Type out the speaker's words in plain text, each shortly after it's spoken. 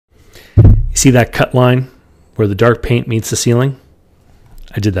See that cut line where the dark paint meets the ceiling?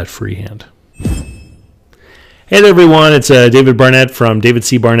 I did that freehand. Hey there, everyone. It's David Barnett from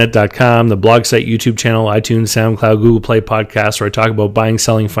davidcbarnett.com, the blog site, YouTube channel, iTunes, SoundCloud, Google Play podcast, where I talk about buying,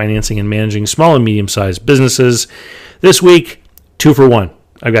 selling, financing, and managing small and medium-sized businesses. This week, 2 for 1.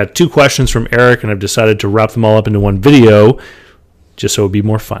 I've got 2 questions from Eric, and I've decided to wrap them all up into one video just so it would be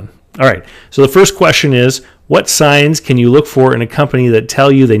more fun. All right, so the first question is, what signs can you look for in a company that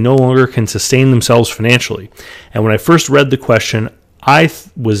tell you they no longer can sustain themselves financially? And when I first read the question, I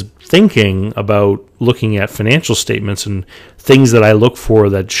was thinking about looking at financial statements and things that I look for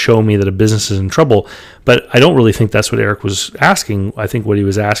that show me that a business is in trouble. But I don't really think that's what Eric was asking. I think what he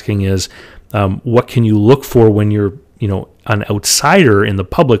was asking is, what can you look for when you're, an outsider in the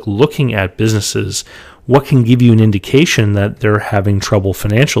public looking at businesses? What can give you an indication that they're having trouble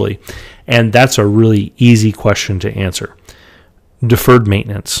financially? And that's a really easy question to answer. Deferred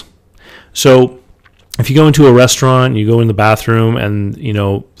maintenance. So if you go into a restaurant, you go in the bathroom and,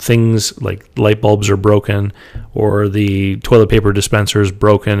 things like light bulbs are broken or the toilet paper dispenser is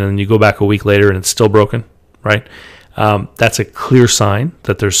broken and you go back a week later and it's still broken, right? That's a clear sign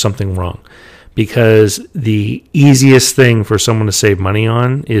that there's something wrong, because the easiest thing for someone to save money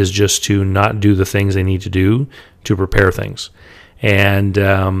on is just to not do the things they need to do to prepare things. And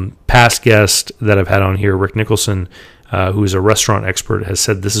past guest that I've had on here, Rick Nicholson, who is a restaurant expert, has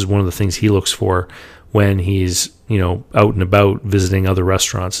said this is one of the things he looks for when he's, out and about visiting other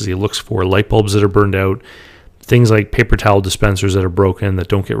restaurants, is he looks for light bulbs that are burned out, things like paper towel dispensers that are broken, that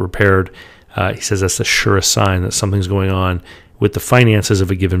don't get repaired. He says that's the surest sign that something's going on with the finances of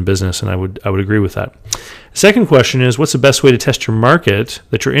a given business, and I would agree with that. Second question is, what's the best way to test your market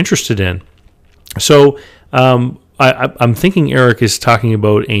that you're interested in? So I'm thinking Eric is talking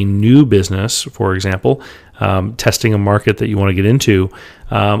about a new business, for example, testing a market that you want to get into.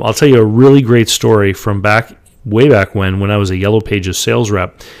 I'll tell you a really great story from way back when I was a Yellow Pages sales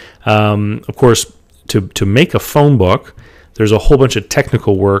rep. Of course, to make a phone book, there's a whole bunch of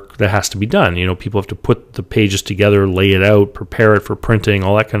technical work that has to be done. People have to put the pages together, lay it out, prepare it for printing,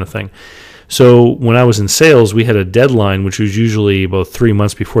 all that kind of thing. So when I was in sales, we had a deadline, which was usually about 3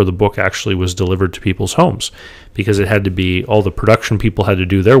 months before the book actually was delivered to people's homes, because it had to be, all the production people had to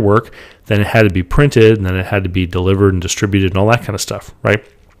do their work, then it had to be printed, and then it had to be delivered and distributed and all that kind of stuff, right?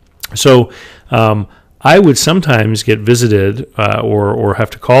 So I would sometimes get visited or have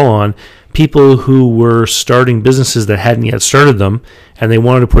to call on people who were starting businesses that hadn't yet started them, and they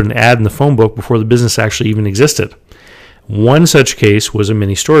wanted to put an ad in the phone book before the business actually even existed. One such case was a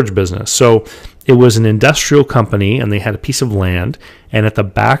mini storage business. So it was an industrial company, and they had a piece of land, and at the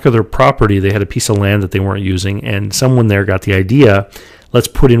back of their property, they had a piece of land that they weren't using, and someone there got the idea, let's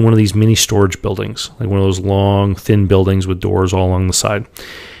put in one of these mini storage buildings, like one of those long, thin buildings with doors all along the side.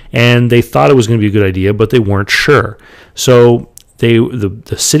 And they thought it was going to be a good idea, but they weren't sure. So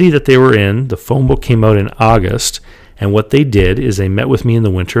the city that they were in, the phone book came out in August, and what they did is they met with me in the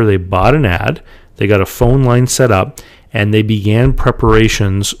winter, they bought an ad, they got a phone line set up, and they began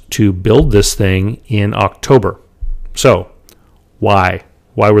preparations to build this thing in October. So why?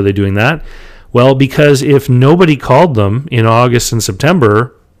 Why were they doing that? Well, because if nobody called them in August and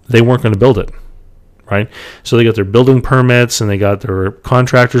September, they weren't going to build it, right? So they got their building permits and they got their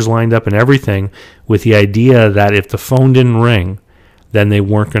contractors lined up and everything with the idea that if the phone didn't ring, then they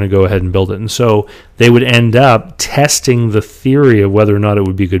weren't going to go ahead and build it. And so they would end up testing the theory of whether or not it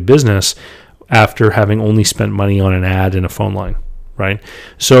would be good business after having only spent money on an ad and a phone line, right?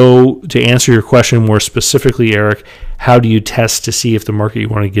 So to answer your question more specifically, Eric, how do you test to see if the market you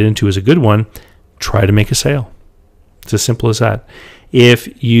want to get into is a good one? Try to make a sale. It's as simple as that.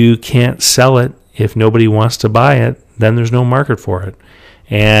 If you can't sell it, if nobody wants to buy it, then there's no market for it.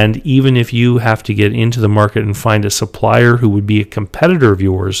 And even if you have to get into the market and find a supplier who would be a competitor of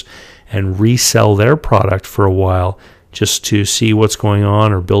yours and resell their product for a while just to see what's going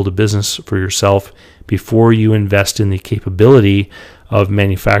on or build a business for yourself before you invest in the capability of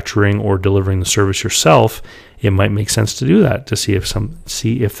manufacturing or delivering the service yourself, it might make sense to do that, to see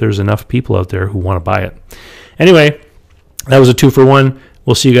if there's enough people out there who want to buy it. Anyway, that was a 2 for 1.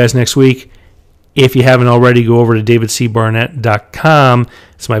 We'll see you guys next week. If you haven't already, go over to davidcbarnett.com.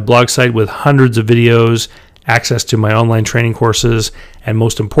 It's my blog site with hundreds of videos, access to my online training courses, and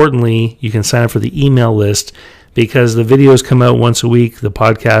most importantly, you can sign up for the email list, because the videos come out once a week, the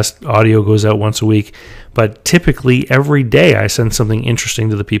podcast audio goes out once a week, but typically every day I send something interesting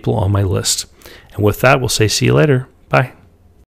to the people on my list. And with that, we'll say see you later. Bye.